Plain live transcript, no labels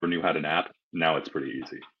knew how to nap. Now it's pretty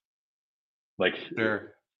easy. Like,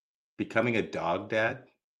 After becoming a dog dad,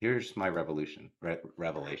 here's my revelation.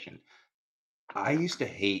 I used to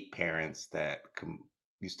hate parents that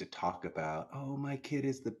used to talk about, "Oh, my kid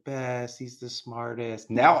is the best. He's the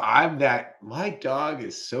smartest." Now I'm that. My dog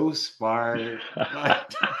is so smart.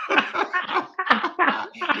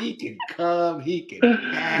 He can come. He can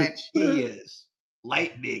catch. He is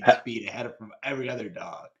lightning Ha- speed ahead of from every other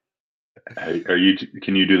dog. are you?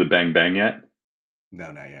 Can you do the bang bang yet?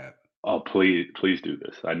 No, not yet. Oh, please do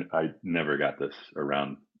this. I never got this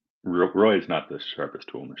around. Roy is not the sharpest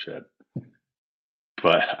tool in the shed,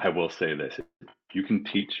 but I will say this: if you can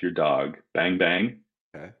teach your dog bang bang,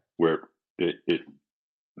 Okay. where it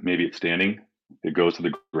maybe it's standing, it goes to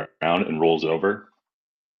the ground and rolls over.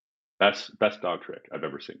 Best dog trick I've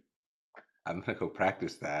ever seen. I'm gonna go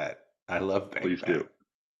practice that. I love Bang Please Bang. do.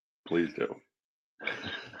 Please do.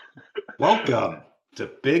 Welcome to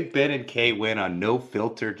Big Ben and K Win on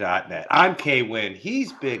NoFilter.net. I'm K Win.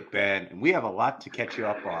 He's Big Ben, and we have a lot to catch you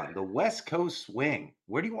up on. The West Coast swing.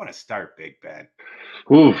 Where do you want to start, Big Ben?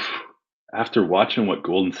 Oof. After watching what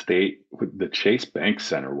Golden State, the Chase Bank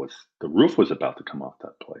Center was, the roof was about to come off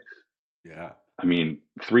that place. Yeah. I mean,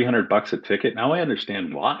 $300 a ticket. Now I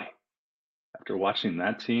understand why. After watching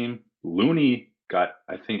that team, Looney got,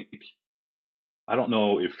 I think, I don't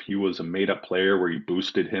know if he was a made up player where you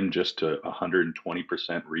boosted him just to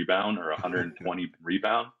 120% rebound or 120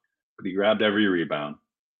 rebound, but he grabbed every rebound.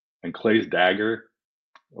 And Clay's dagger,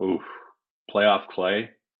 oof, playoff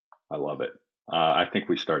Clay, I love it. I think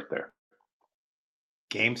we start there.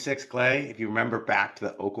 Game six, Clay. If you remember back to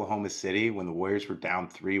the Oklahoma City when the Warriors were down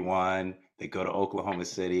 3-1, they go to Oklahoma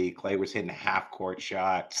City. Clay was hitting half court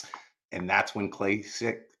shots. And that's when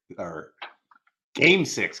Game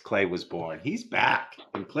six, Clay was born. He's back.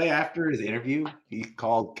 And Clay, after his interview, he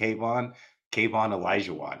called Kayvon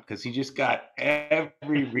Elijahwan, because he just got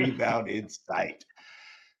every rebound in sight.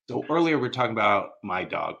 So earlier we are talking about my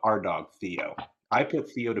dog, our dog, Theo. I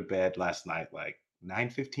put Theo to bed last night like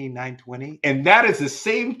 9:15, 9:20. And that is the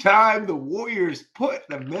same time the Warriors put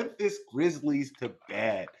the Memphis Grizzlies to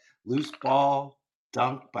bed. Loose ball,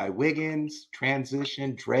 dunked by Wiggins,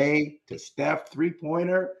 transition, Dre to Steph,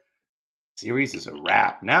 three-pointer. Series is a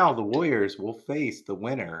wrap. Now the Warriors will face the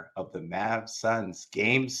winner of the Mavs Suns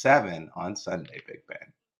Game 7 on Sunday, Big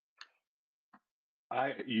Ben.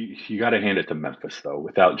 You got to hand it to Memphis though.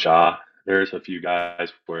 Without Ja, there's a few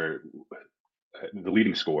guys where the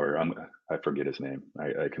leading scorer, I forget his name.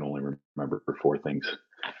 I can only remember for four things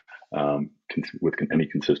with any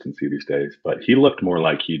consistency these days. But he looked more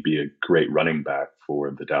like he'd be a great running back for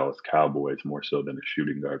the Dallas Cowboys more so than a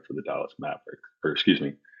shooting guard for the Dallas Mavericks, or excuse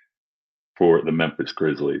me, for the Memphis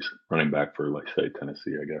Grizzlies, running back for, like, say,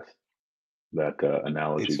 Tennessee, I guess. That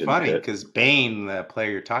analogy It's didn't funny hit. because Bain, the player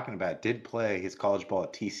you're talking about, did play his college ball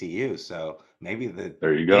at TCU. So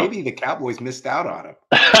There you go. maybe the Cowboys missed out on him.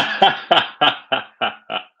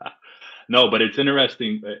 No, but it's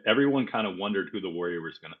interesting. Everyone kind of wondered who the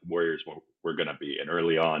Warriors were going to be, and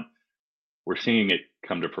early on, we're seeing it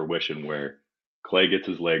come to fruition where Clay gets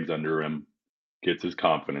his legs under him, gets his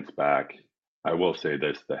confidence back. I will say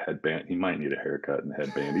this: the headband. He might need a haircut in the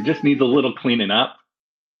headband. He just needs a little cleaning up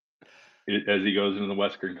as he goes into the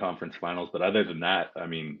Western Conference Finals. But other than that, I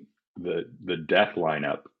mean, the death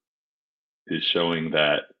lineup is showing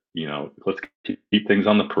that let's keep things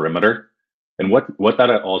on the perimeter. And what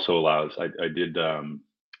that also allows, I did.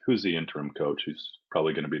 Who's the interim coach? Who's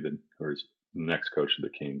probably going to be the next coach of the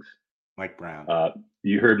Kings? Mike Brown.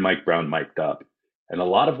 You heard Mike Brown mic'd up, and a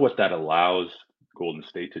lot of what that allows Golden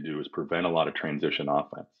State to do is prevent a lot of transition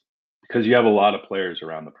offense because you have a lot of players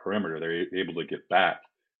around the perimeter. They're able to get back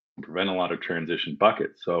and prevent a lot of transition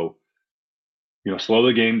buckets. So slow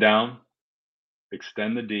the game down,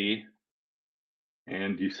 extend the D,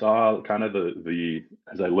 and you saw kind of the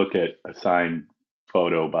as I look at a signed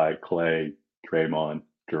photo by Clay, Draymond,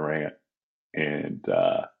 Durant, and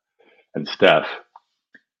Steph,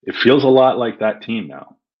 it feels a lot like that team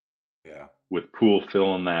now. Yeah. With Poole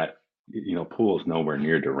filling that, Poole is nowhere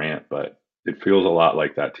near Durant, but it feels a lot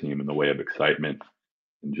like that team in the way of excitement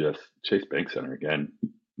and just Chase Bank Center again.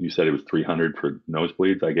 You said it was 300 for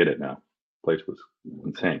nosebleeds. I get it now. Place was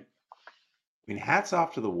insane. I mean, hats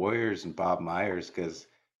off to the Warriors and Bob Myers because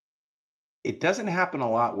it doesn't happen a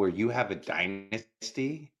lot where you have a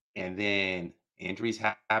dynasty and then injuries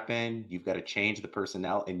happen. You've got to change the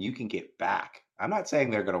personnel and you can get back. I'm not saying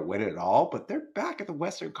they're going to win it all, but they're back at the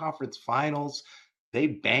Western Conference Finals. They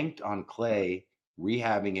banked on Clay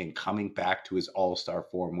rehabbing and coming back to his all star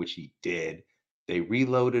form, which he did. They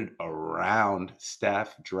reloaded around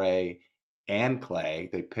Steph, Dre, and Clay.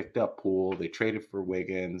 They picked up Poole. They traded for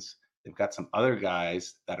Wiggins. They've got some other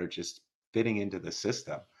guys that are just fitting into the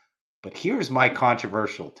system. But here's my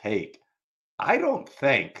controversial take. I don't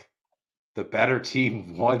think the better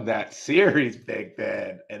team won that series, Big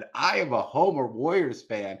Ben. And I am a Homer Warriors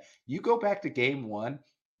fan. You go back to game one,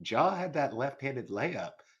 Ja had that left-handed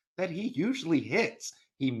layup that he usually hits.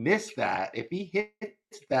 He missed that. If he hits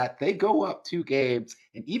that, they go up 2 games.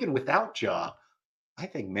 And even without Ja, I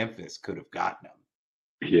think Memphis could have gotten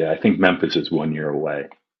him. Yeah, I think Memphis is 1 year away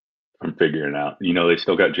from figuring out. They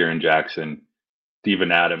still got Jaren Jackson,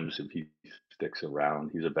 Steven Adams, if he sticks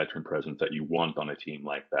around. He's a veteran presence that you want on a team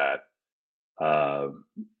like that. Uh,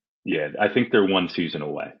 yeah, I think they're 1 season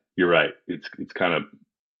away. You're right. It's kind of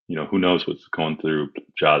who knows what's going through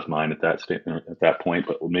Ja's mind at that point,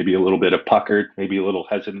 but maybe a little bit of puckered, maybe a little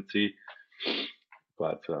hesitancy.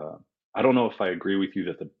 But I don't know if I agree with you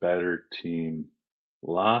that the better team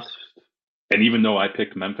lost. And even though I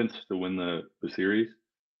picked Memphis to win the series,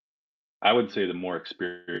 I would say the more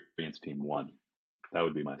experienced team won. That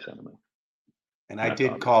would be my sentiment. And And I that's did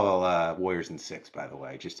obvious. call the Warriors in 6, by the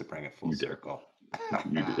way, just to bring it full You did. circle.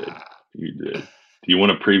 You did. You did. Do you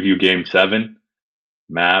want to preview Game 7?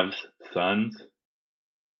 Mavs, Suns?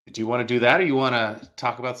 Do you want to do that, or you want to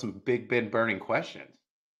talk about some Big Ben burning questions?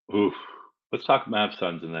 Oof. Let's talk Mavs,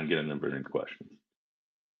 Suns, and then get into burning questions.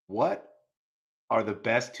 What are the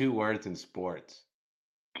best 2 words in sports?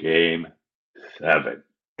 Game 7.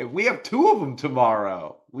 And we have 2 of them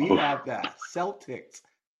tomorrow. We Oof. have the Celtics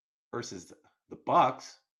versus the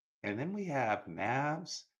Bucks, and then we have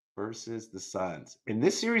Mavs versus the Suns. And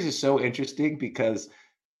this series is so interesting because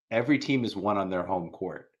every team is one on their home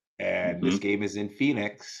court. And this Mhm. game is in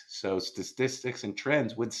Phoenix, so statistics and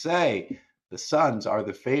trends would say the Suns are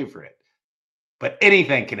the favorite. But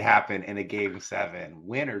anything can happen in a game 7.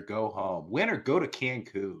 Win or go home. Win or go to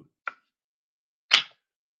Cancun.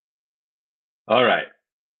 All right.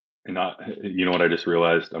 And you know what I just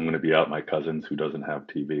realized? I'm going to be out my cousin's who doesn't have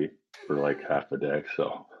TV for like half a day.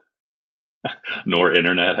 So, nor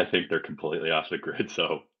internet. I think they're completely off the grid.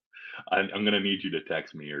 So, I'm going to need you to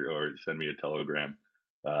text me or send me a telegram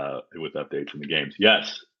with updates in the games.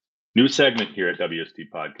 Yes. New segment here at WST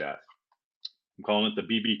Podcast. I'm calling it the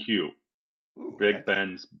BBQ. Ooh, Big that's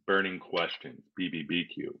Ben's Burning Questions,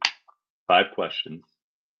 BBBQ. 5 questions.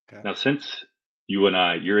 okay. Now, since you're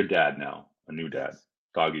a dad now, a new dad, Yes.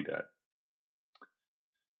 doggy dad.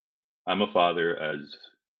 I'm a father as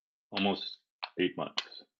almost 8 months.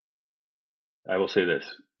 I will say this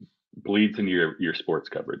bleeds into your sports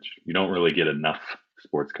coverage. You don't really get enough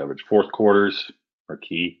sports coverage. Fourth quarters are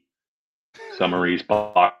key. Summaries,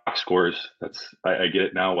 box scores. I get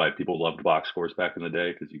it now why people loved box scores back in the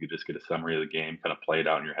day because you could just get a summary of the game, kind of play it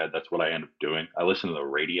out in your head. That's what I end up doing. I listen to the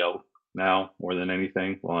radio now more than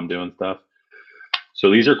anything while I'm doing stuff. So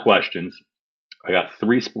these are questions. I got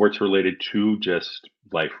 3 sports related, 2 just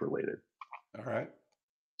life related All right.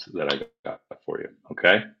 that I got for you.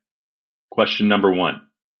 Okay. Question number 1.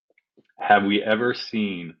 Have we ever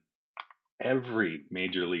seen every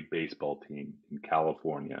Major League Baseball team in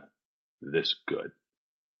California this good?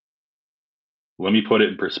 Let me put it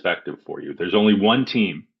in perspective for you. There's only one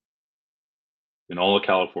team in all of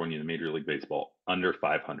California in Major League Baseball under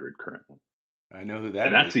 500 currently, I know who and that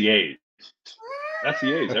that's is. the A's. That's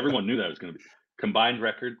the A's. Everyone knew that was going to be combined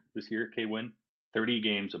record this year. K-Win 30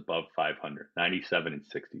 games above 500, 97 and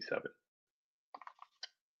 67.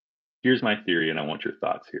 Here's my theory, and I want your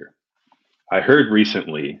thoughts here. I heard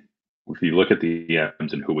recently, if you look at the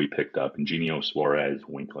EMs and who we picked up, and Genio Suarez,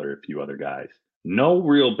 Winkler, a few other guys, no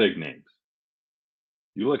real big names.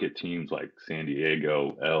 You look at teams like San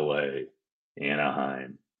Diego, LA,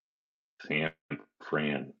 Anaheim, San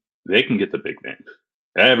Fran, they can get the big names.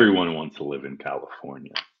 Everyone wants to live in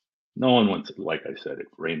California. No one wants, like I said, it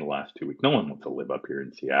rained the last 2 weeks. No one wants to live up here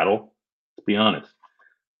in Seattle. Let's be honest.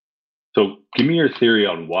 So give me your theory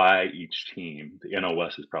on why each team, the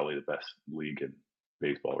NOS is probably the best league in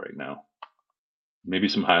baseball right now. Maybe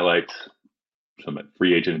some highlights, some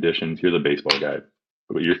free agent additions. You're the baseball guy.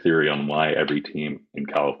 But your theory on why every team in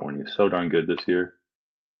California is so darn good this year,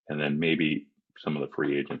 and then maybe some of the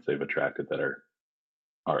free agents they've attracted that are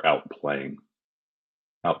outplaying.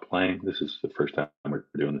 Outplaying. This is the first time we're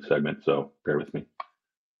doing this segment, so bear with me.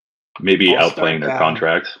 Maybe I'll outplaying start their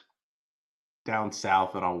contracts. down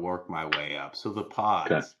south and I'll work my way up. So the Okay.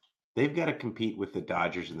 Pods, they've got to compete with the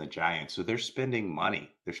Dodgers and the Giants. So they're spending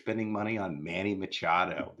money. They're spending money on Manny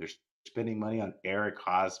Machado. They're spending money on Eric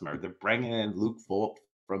Hosmer. They're bringing in Luke Vogt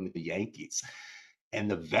from the Yankees. And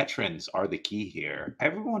the veterans are the key here.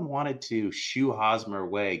 Everyone wanted to shoo Hosmer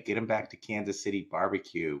away, get him back to Kansas City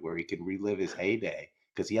barbecue where he could relive his heyday.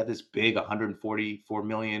 because he had this big $144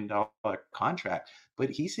 million contract. But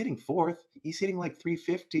he's hitting fourth. He's hitting like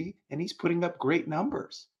 350, and he's putting up great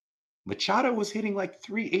numbers. Machado was hitting like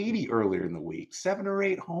 380 earlier in the week, 7 or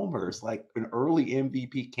 8 homers, like an early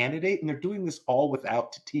MVP candidate, and they're doing this all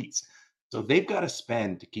without Tatis. So they've got to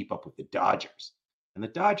spend to keep up with the Dodgers. And the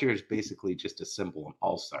Dodgers basically just assemble an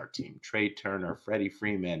all-star team. Trey Turner, Freddie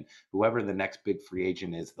Freeman, whoever the next big free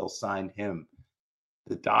agent is, they'll sign him.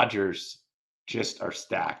 The Dodgers just are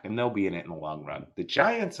stacked, and they'll be in it in the long run. The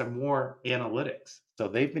Giants are more analytics. So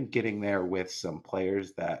they've been getting there with some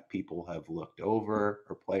players that people have looked over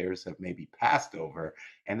or players have maybe passed over,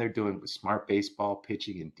 and they're doing with smart baseball,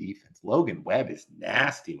 pitching, and defense. Logan Webb is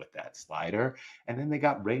nasty with that slider. And then they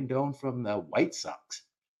got Rendon from the White Sox.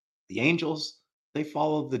 The Angels, they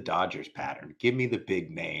follow the Dodgers pattern. Give me the big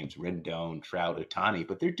names, Rendon, Trout, Ohtani,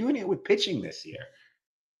 but they're doing it with pitching this year.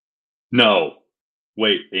 No.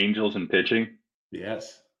 Wait, Angels and pitching?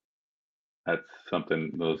 Yes. That's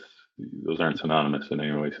something, those aren't synonymous in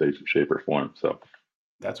any way, shape, or form. So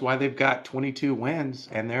that's why they've got 22 wins,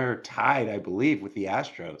 and they're tied, I believe, with the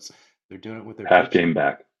Astros. They're doing it with their half pitching. game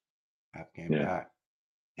back. Half game Yeah. back.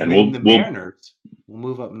 And And then the Mariners will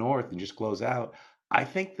move up north and just close out. I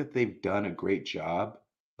think that they've done a great job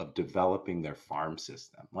of developing their farm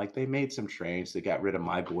system. Like they made some trades. They got rid of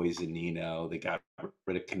my boy Zunino. They got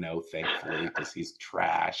rid of Cano, thankfully, because he's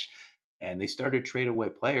trash. And they started to trade away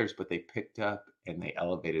players, but they picked up and they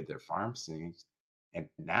elevated their farm scenes. And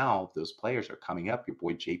now those players are coming up. Your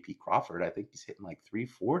boy JP Crawford, I think he's hitting like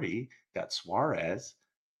 340. Got Suarez.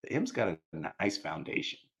 The M's got a nice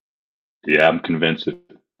foundation. Yeah, I'm convinced if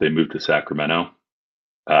they move to Sacramento,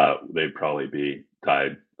 they'd probably be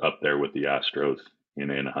tied up there with the Astros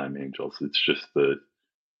and Anaheim Angels. It's just the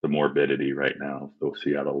morbidity right now, the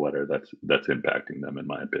Seattle weather, that's impacting them, in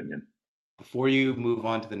my opinion. Before you move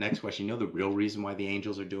on to the next question, you know the real reason why the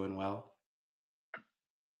Angels are doing well?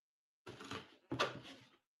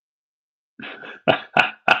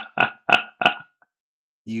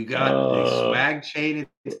 You got the swag chain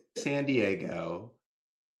in San Diego.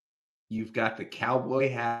 You've got the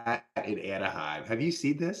cowboy hat in Anaheim. Have you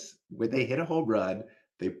seen this? When they hit a home run,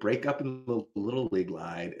 they break up in the little league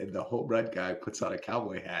line, and the home run guy puts on a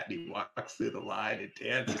cowboy hat and he walks through the line and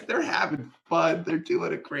dances. They're having fun. They're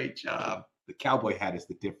doing a great job. The cowboy hat is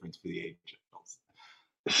the difference for the Angels.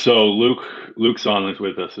 So Luke's on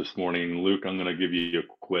with us this morning. Luke, I'm going to give you a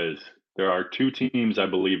quiz. There are 2 teams, I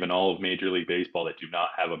believe, in all of Major League Baseball that do not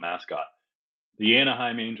have a mascot. The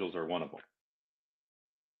Anaheim Angels are one of them.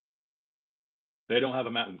 They don't have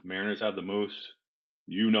a mascot. Mariners have the Moose.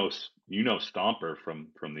 You know Stomper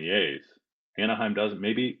from the A's. Anaheim doesn't.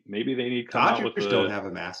 Maybe they need to come Dodgers out with don't have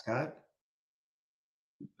a mascot.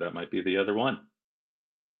 That might be the other one.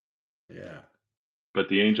 Yeah. But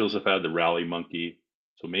the Angels have had the rally monkey.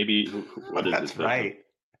 So maybe what is That's it? right.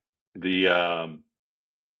 The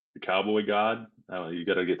cowboy god. You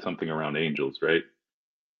got to get something around Angels, right?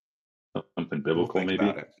 Something biblical, maybe.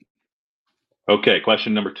 About it. Okay,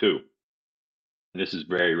 question number 2. This is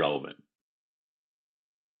very relevant.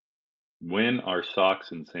 When are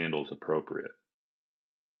socks and sandals appropriate?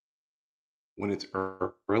 When it's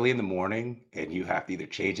early in the morning and you have to either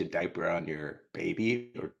change a diaper on your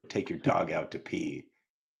baby or take your dog out to pee.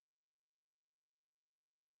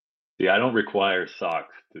 Yeah, I don't require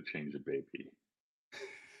socks to change a baby.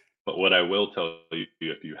 But what I will tell you,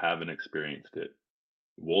 if you haven't experienced it,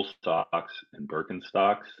 wool socks and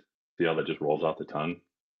Birkenstocks, see how that just rolls off the tongue?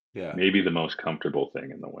 Yeah. Maybe the most comfortable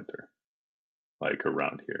thing in the winter, like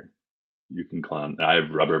around here. You can climb. I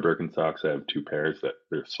have rubber Birkenstocks. I have 2 pairs that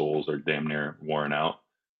their soles are damn near worn out,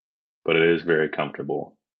 but it is very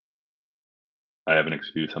comfortable. I have an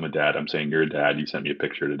excuse. I'm a dad. I'm saying you're a dad. You sent me a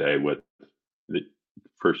picture today with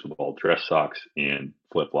first of all, dress socks and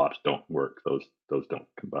flip flops don't work. Those don't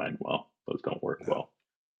combine well. Those don't work well.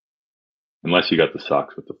 Unless you got the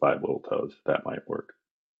socks with the 5 little toes, that might work.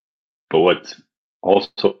 But what's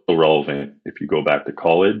also relevant, if you go back to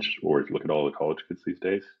college or if you look at all the college kids these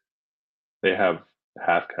days, they have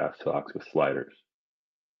half calf socks with sliders.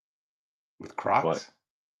 With Crocs?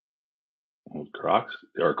 What? Crocs?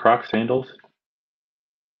 Are Crocs sandals?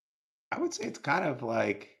 I would say it's kind of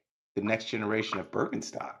like the next generation of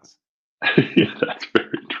Birkenstocks. Yeah, that's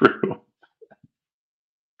very true.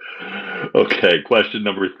 Okay, question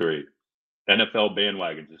number 3. NFL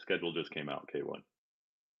bandwagons. The schedule just came out, K1.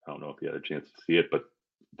 I don't know if you had a chance to see it, but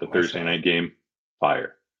the Thursday night game,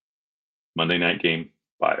 fire. Monday night game,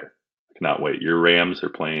 fire. I cannot wait. Your Rams are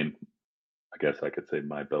playing, I guess I could say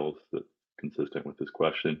my Bills, that's consistent with this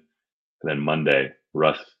question. And then Monday,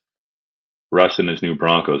 Russ and his new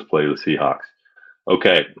Broncos play the Seahawks.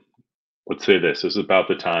 Okay, let's say this is about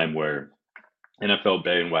the time where NFL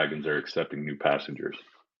bandwagons are accepting new passengers.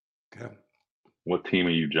 Okay. What team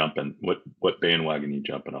are you jumping? What bandwagon are you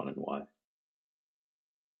jumping on and why?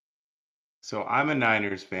 So I'm a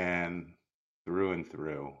Niners fan through and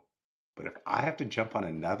through. But if I have to jump on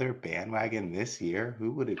another bandwagon this year,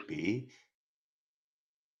 who would it be?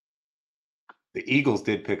 The Eagles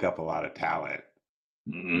did pick up a lot of talent.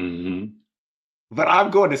 Hmm. But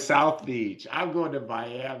I'm going to South Beach. I'm going to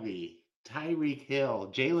Miami. Tyreek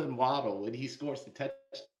Hill, Jalen Waddle, when he scores the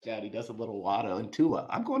touchdown, he does a little Waddle and Tua.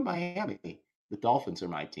 I'm going Miami. The Dolphins are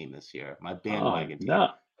my team this year, my Oh bandwagon team. no,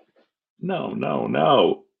 no, no,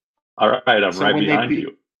 no. All right, I'm So right behind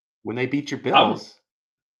you. when they beat your I'm Bills,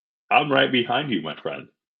 I'm right behind you, my friend.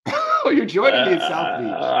 oh, you're joining me in South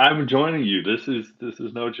Beach. I'm joining you. This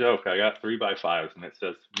is no joke. I got 3x5s, and it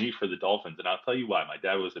says me for the Dolphins, and I'll tell you why. My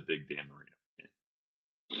dad was a big Dan Marino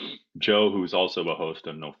fan. Joe, who's also a host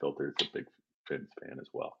on No Filter, is a big Fins fan as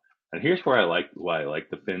well. And here's where I like why I like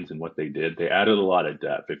the Fins and what they did. They added a lot of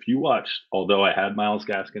depth. If you watched, although I had Miles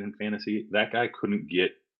Gaskin in fantasy, that guy couldn't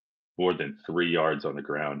get more than 3 yards on the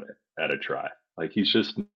ground at a try. Like he's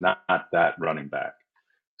just not that running back.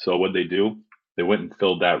 So what they do, they went and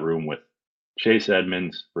filled that room with Chase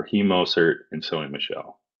Edmonds, Raheem Mostert, and Sony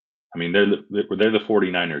Michelle. I mean, they're the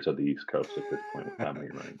 49ers of the East Coast at this point with how many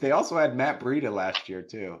running. They also had Matt Breida last year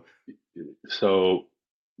too. So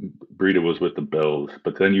Breida was with the Bills,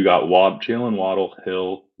 but then you got Jalen Waddle,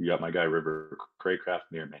 Hill. You got my guy River Craycraft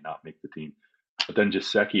may or may not make the team, but then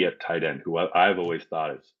Gesicki at tight end, who I've always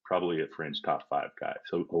thought is probably a fringe top 5 guy.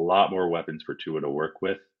 So a lot more weapons for Tua to work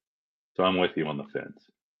with. So I'm with you on the Fins.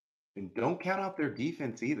 And don't count out their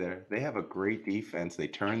defense either. They have a great defense. They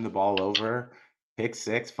turn the ball over, pick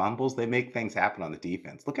six, fumbles. They make things happen on the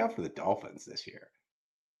defense. Look out for the Dolphins this year.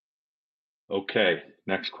 Okay,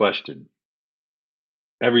 next question.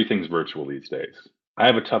 Everything's virtual these days. I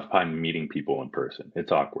have a tough time meeting people in person.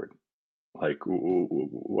 It's awkward. Like,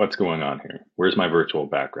 what's going on here? Where's my virtual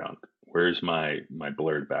background? Where's my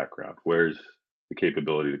blurred background? Where's the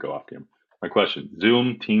capability to go off camera? My question: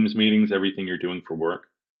 Zoom, Teams meetings, everything you're doing for work.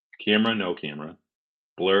 Camera, no camera.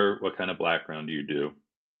 Blur, what kind of background do you do?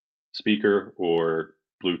 Speaker or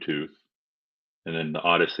Bluetooth? And then the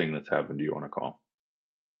oddest thing that's happened to you on a call.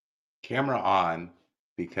 Camera on,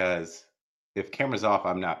 because if camera's off,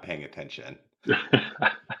 I'm not paying attention.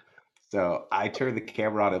 So I turn the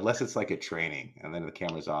camera on unless it's like a training, and then the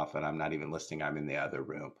camera's off and I'm not even listening. I'm in the other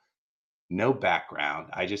room. No background.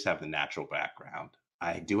 I just have the natural background.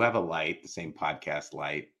 I do have a light, the same podcast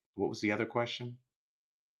light. What was the other question?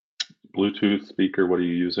 Bluetooth speaker, what are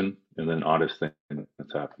you using? And then oddest thing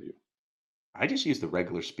that's happened to you. I just use the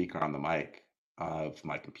regular speaker on the mic of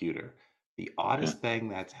my computer. The Yeah. oddest thing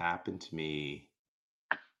that's happened to me,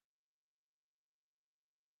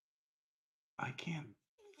 I can't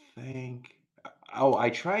think. Oh, I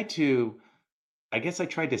guess I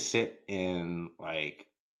tried to sit in like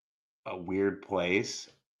a weird place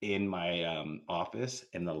in my office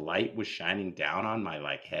and the light was shining down on my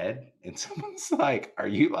like head and someone's like, are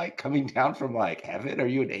you like coming down from like heaven, are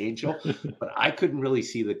you an angel? But I couldn't really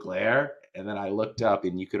see the glare, and then I looked up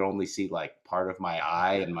and you could only see like part of my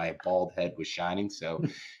eye and my bald head was shining, so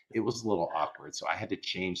it was a little awkward, so I had to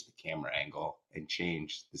change the camera angle and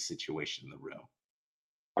change the situation in the room.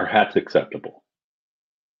 Are hats acceptable?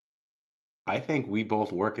 I think we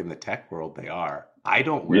both work in the tech world. They are. I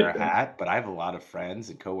don't wear a Yeah. hat, but I have a lot of friends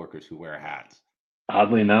and coworkers who wear hats.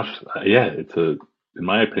 Oddly enough, yeah, it's in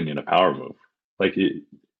my opinion, a power move. Like,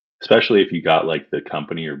 especially if you got like the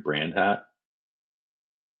company or brand hat,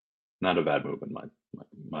 not a bad move in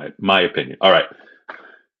my opinion. All right,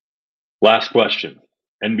 last question.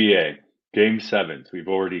 NBA Game Sevens. We've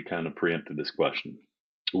already kind of preempted this question.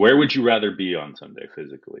 Where would you rather be on Sunday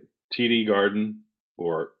physically? TD Garden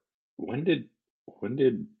or when did when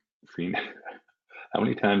did Phoenix? How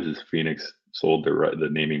many times has Phoenix sold the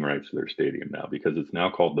naming rights to their stadium now? Because it's now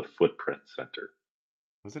called the Footprint Center.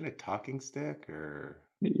 Wasn't it Talking Stick or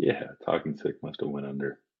Yeah, Talking Stick must have went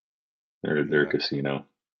under. They're a yeah, casino.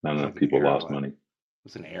 Not it was enough like an people lost airline. money. It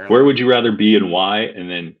was an Where would airline. you rather be and why? And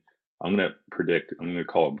then I'm gonna predict. I'm gonna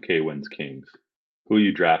call them K wins Kings. Who are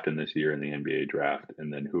you drafting this year in the NBA draft?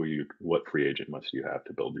 And then what free agent must you have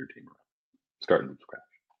to build your team around? Starting from scratch.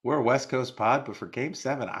 We're a West Coast pod, but for Game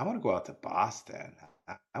Seven, I want to go out to Boston.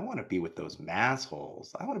 I want to be with those massholes.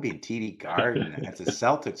 I want to be in TD Garden as the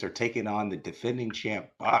Celtics are taking on the defending champ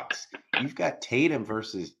Bucks. You've got Tatum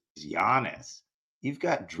versus Giannis. You've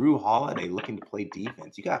got Drew Holiday looking to play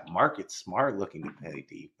defense. You got Marcus Smart looking to play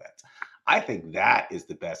defense. I think that is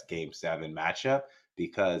the best Game 7 matchup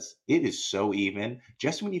because it is so even.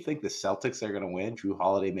 Just when you think the Celtics are going to win, Drew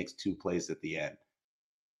Holiday makes 2 plays at the end.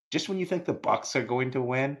 Just when you think the Bucks are going to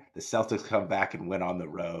win, the Celtics come back and win on the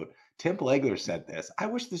road. Tim Legler said this. I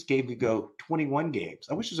wish this game could go 21 games.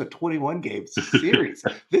 I wish it was a 21 game series.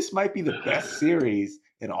 This might be the best series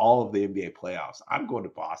in all of the NBA playoffs. I'm going to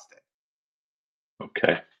Boston.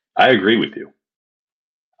 Okay. I agree with you.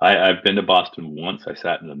 I've been to Boston once. I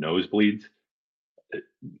sat in the nosebleeds. It-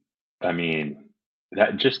 I mean,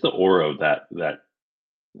 that just the aura of that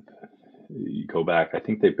you go back. I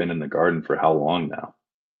think they've been in the Garden for how long now?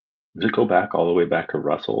 Does it go back all the way back to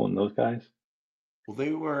Russell and those guys?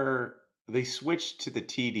 Well, they switched to the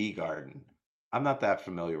TD Garden. I'm not that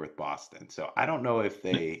familiar with Boston, so I don't know if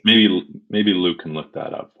they Maybe Luke can look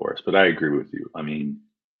that up for us. But I agree with you. I mean,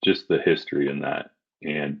 just the history in that,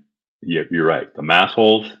 and yeah, you're right. The mass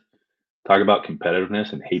holes talk about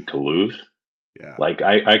competitiveness and hate to lose. yeah. Like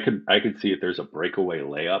I could see if there's a breakaway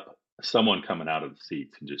layup, someone coming out of the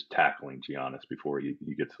seats and just tackling Giannis before he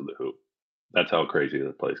gets to the hoop. That's how crazy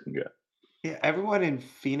the place can get. Yeah, everyone in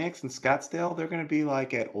Phoenix and Scottsdale, they're gonna be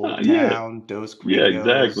like at Old Yeah, Town, Dos yeah, Gringos,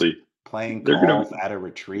 exactly. playing They're gonna golf at a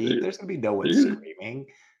retreat. they're, There's gonna be no one they're, screaming.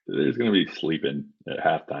 there's gonna be sleeping at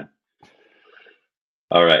halftime.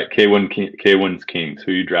 All right, K1's Kings.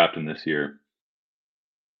 Who you drafting this year?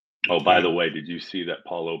 The Oh, by the King. way, did you see that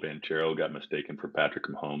Paulo Banchero got mistaken for Patrick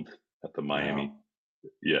Mahomes at the Miami? No,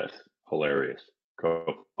 Yes, hilarious.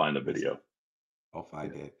 Go find the is it? video. I'll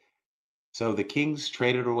find Yeah. it. So the Kings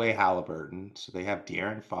traded away Halliburton. So they have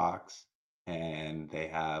De'Aaron Fox and they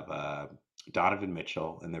have Donovan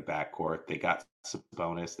Mitchell in their backcourt. They got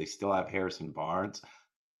Sabonis. They still have Harrison Barnes.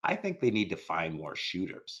 I think they need to find more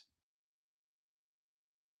shooters.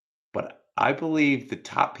 But I believe the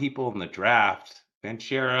top people in the draft,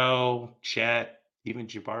 Banchero, Chet, even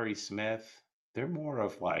Jabari Smith, they're more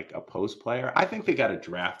of like a post player. I think they got to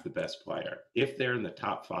draft the best player. If they're in the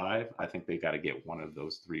top 5, I think they got to get one of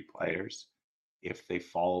those 3 players. If they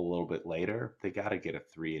fall a little bit later, they got to get a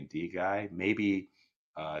 3 and D guy. Maybe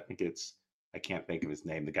I think it's I can't think of his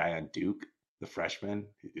name. The guy on Duke, the freshman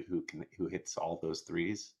who hits all those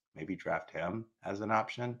threes. Maybe draft him as an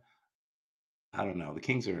option. I don't know. The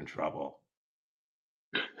Kings are in trouble.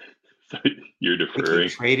 So you're They keep deferring.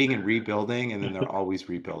 trading and rebuilding, and then they're always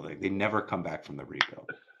rebuilding. They never come back from the rebuild.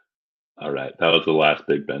 All right, that was the last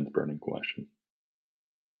Big Ben's burning question.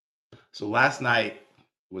 So last night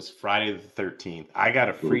was Friday the 13th. I got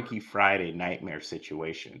a Oof. Freaky Friday nightmare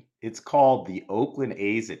situation. It's called the Oakland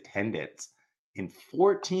A's attendance. In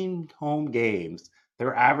 14 home games,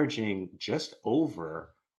 they're averaging just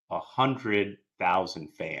over 100,000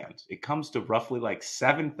 fans. It comes to roughly like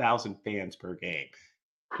 7,000 fans per game.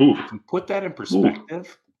 Oof. If you put that in Oof.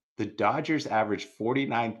 perspective, the Dodgers average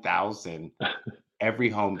 49,000 every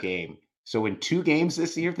home game. So in 2 games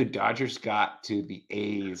this year, the Dodgers got to the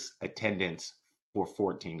A's attendance for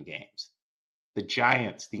 14 games. The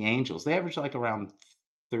Giants, the Angels, they average like around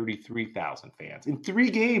 33,000 fans. In 3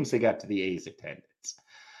 games, they got to the A's attendance.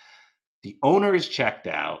 The owner is checked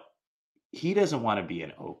out. He doesn't want to be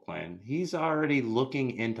in Oakland. He's already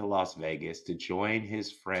looking into Las Vegas to join his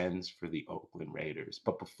friends for the Oakland Raiders.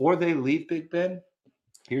 But before they leave, Big Ben,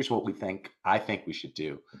 here's what I think we should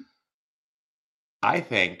do. I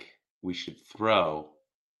think we should throw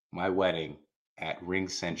my wedding at Ring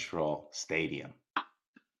Central Stadium.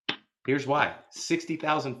 Here's why.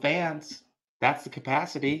 60,000 fans. That's the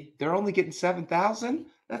capacity. They're only getting 7,000.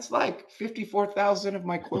 That's like 54,000 of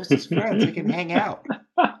my closest friends. They can hang out.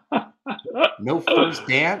 No first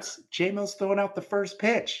dance. J-Mo's throwing out the first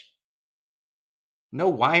pitch.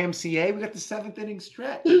 No YMCA. We got the 7th inning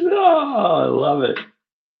stretch. Oh, I love it.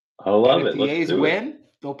 I And love if it. the Let's A's do it. win,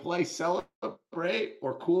 they'll play Celebrate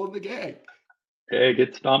or Cool in the Gang. Hey,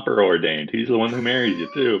 get Stomper ordained. He's the one who marries you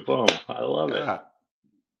too. Boom. I love it. Yeah,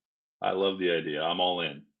 I love the idea. I'm all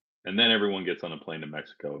in. And then everyone gets on a plane to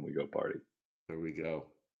Mexico and we go party. there we go.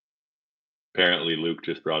 Apparently, Luke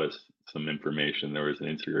just brought us some information. There was an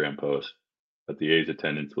Instagram post that the A's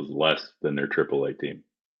attendance was less than their AAA team.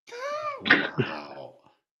 Wow.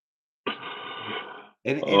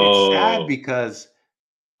 And it's sad Oh, because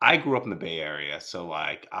I grew up in the Bay Area, so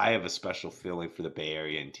like I have a special feeling for the Bay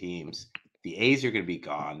Area and teams. The A's are going to be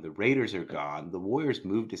gone. The Raiders are gone. The Warriors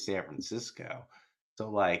moved to San Francisco. So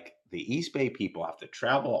like the East Bay people have to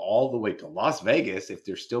travel all the way to Las Vegas if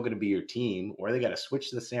they're still going to be your team, or they got to switch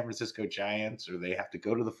to the San Francisco Giants, or they have to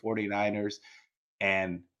go to the 49ers.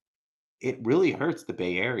 And it really hurts the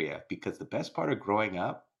Bay Area because the best part of growing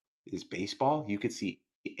up is baseball. You could see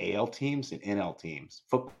AL teams and NL teams.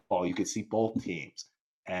 Football, you could see both teams.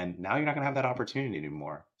 And now you're not going to have that opportunity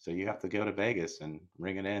anymore. So you have to go to Vegas and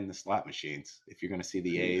ring it in the slot machines if you're going to see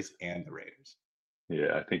the Jeez. A's and the Raiders.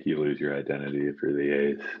 Yeah, I think you lose your identity if you're the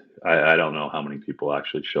A's. I don't know how many people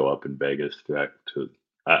actually show up in Vegas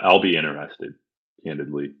I'll be interested,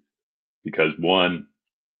 candidly, because one,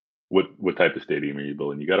 what type of stadium are you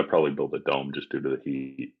building? You got to probably build a dome just due to the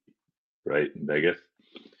heat, right, in Vegas.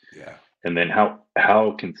 Yeah. And then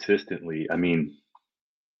how consistently? I mean,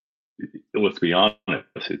 let's be honest,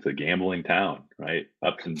 it's a gambling town, right?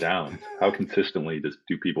 Ups and downs. How consistently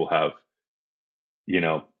do people have?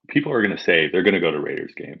 People are going to say they're going to go to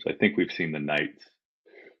Raiders games. I think we've seen the Knights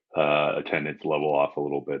attendance level off a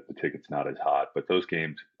little bit. The ticket's not as hot, but those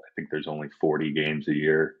games, I think there's only 40 games a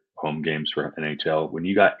year, home games for NHL. When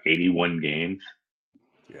you got 81 games,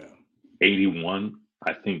 Yeah. 81,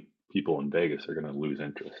 I think people in Vegas are going to lose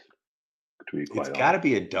interest, to be It's quite got to honest.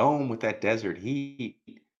 be a dome with that desert heat.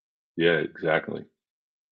 Yeah, exactly.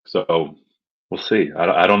 So we'll see.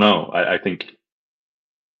 I don't know. I think,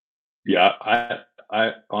 yeah,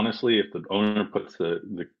 I honestly, if the owner puts the,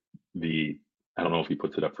 I don't know if he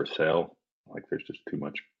puts it up for sale. Like, there's just too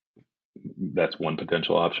much. That's one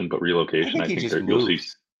potential option, but I relocation, think I he think just there you'll see.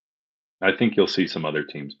 moves. I think you'll see some other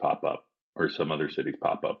teams pop up or some other cities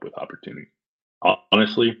pop up with opportunity.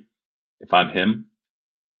 Honestly, if I'm him,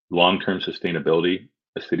 long-term sustainability,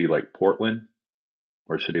 a city like Portland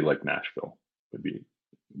or a city like Nashville would be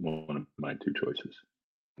one of my two choices.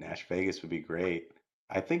 Nash Vegas would be great.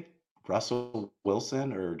 I think Russell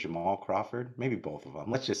Wilson or Jamal Crawford, maybe both of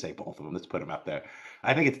them. Let's just say both of them. Let's put them out there.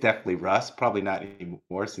 I think it's definitely Russ, probably not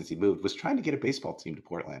anymore since he moved, was trying to get a baseball team to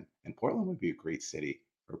Portland. And Portland would be a great city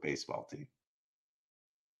for a baseball team.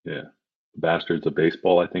 Yeah. Bastards of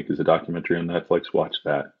Baseball, I think, is a documentary on Netflix. Watch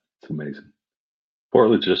that. It's amazing.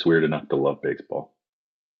 Portland's just weird enough to love baseball.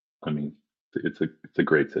 I mean, it's a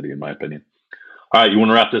great city in my opinion. All right, you want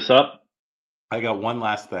to wrap this up? I got one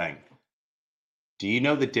last thing. Do you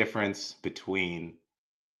know the difference between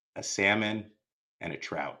a salmon and a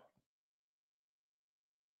trout?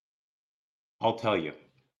 I'll tell you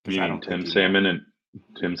because You I mean don't think you know.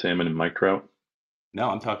 Tim Salmon and Mike Trout? No,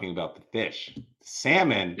 I'm talking about the fish.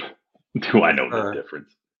 Salmon Do I know the prefer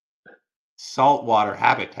difference? saltwater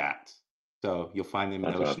habitats. So you'll find them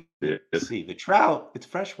in the That's ocean and obvious. sea. The trout, it's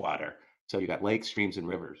freshwater. So you got lakes, streams, and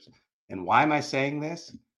rivers. And why am I saying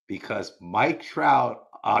this? Because Mike Trout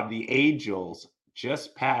on the Angels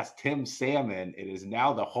just passed Tim Salmon. It is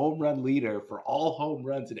now the home run leader for all home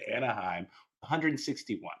runs in Anaheim,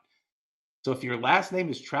 161. So if your last name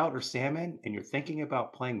is Trout or Salmon and you're thinking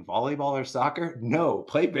about playing volleyball or soccer, no,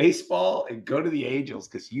 play baseball and go to the Angels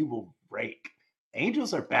because you will break.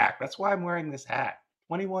 Angels are back. That's why I'm wearing this hat.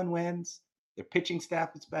 21 wins. Their pitching staff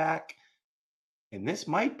is back. And this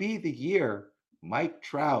might be the year Mike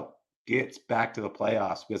Trout gets back to the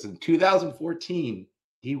playoffs because in 2014,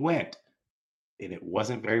 he went and it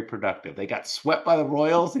wasn't very productive. They got swept by the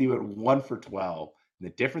Royals and he went 1 for 12. And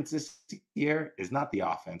the difference this year is not the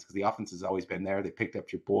offense because the offense has always been there. They picked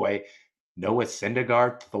up your boy Noah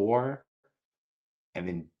Syndergaard, Thor, and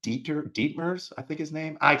then Dietmers, I think his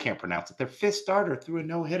name. I can't pronounce it. Their fifth starter threw a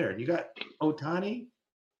no hitter. And you got Otani.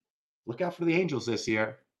 Look out for the Angels this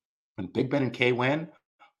year. And Big Ben and K Win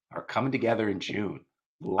are coming together in June.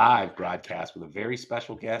 Live broadcast with a very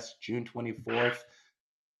special guest, June 24th.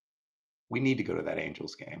 We need to go to that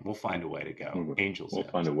Angels game. We'll find a way to go. Angels We'll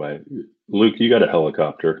find Sims. a way. Luke, you got a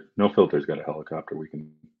helicopter. No Filter's got a helicopter. We can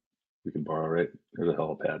borrow, right? There's a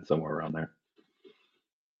helipad somewhere around there.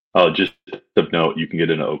 Oh, just of note, you can get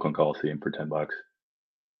into Oakland Coliseum for $10.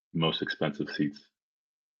 Most expensive seats.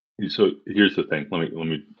 So here's the thing. Let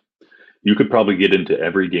me. You could probably get into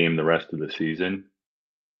every game the rest of the season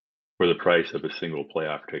for the price of a single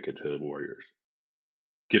playoff ticket to the Warriors.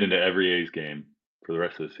 Get into every A's game for the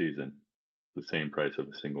rest of the season, the same price of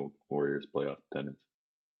a single Warriors playoff attendance.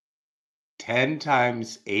 10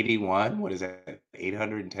 times 81. What is that?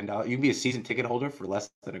 $810. You can be a season ticket holder for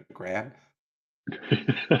less than a grand.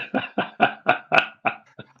 I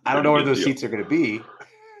don't Pretty know where good those deal. seats are going to be.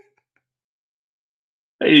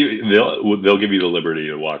 Hey, they'll give you the liberty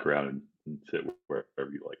to walk around and sit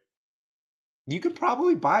wherever you like. You could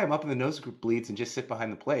probably buy them up in the nosebleeds and just sit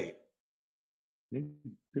behind the plate. You're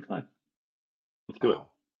fine. Let's do it. Wow.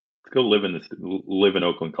 Let's go live in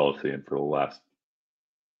Oakland Coliseum for the last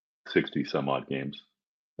 60 some odd games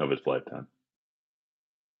of its lifetime.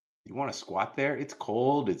 You want to squat there? It's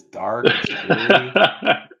cold. It's dark. It's chilly.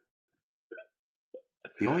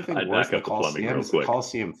 The only thing I'd worse back than the up the plumbing Coliseum real is the quick.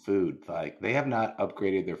 Coliseum food. Like they have not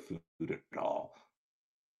upgraded their food at all.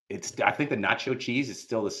 I think the nacho cheese is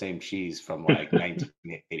still the same cheese from like The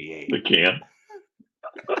 1988. can.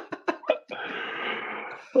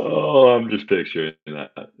 Oh, I'm just picturing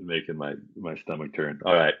that, making my stomach turn.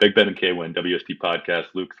 All right, Big Ben and K Win WST podcast.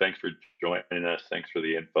 Luke, thanks for joining us. Thanks for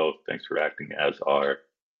the info. Thanks for acting as our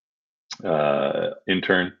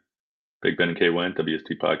intern. Big Ben and K Win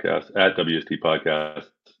WST podcast at WST podcast.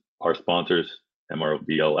 Our sponsors,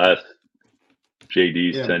 MRBLS.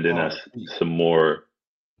 JD's sending us MRB. some more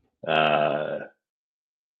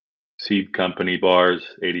seed company bars.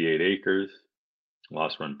 88 acres.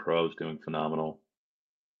 Lost Run Pros doing phenomenal.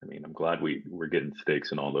 I mean, I'm glad we're getting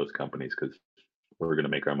stakes in all those companies because we're going to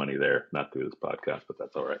make our money there, not through this podcast, but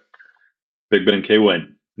that's all right. Big Ben and K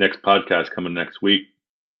Win. Next podcast coming next week.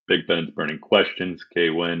 Big Ben's Burning Questions, K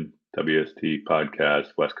Win, WST podcast,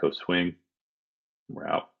 West Coast Swing. We're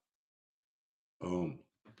out.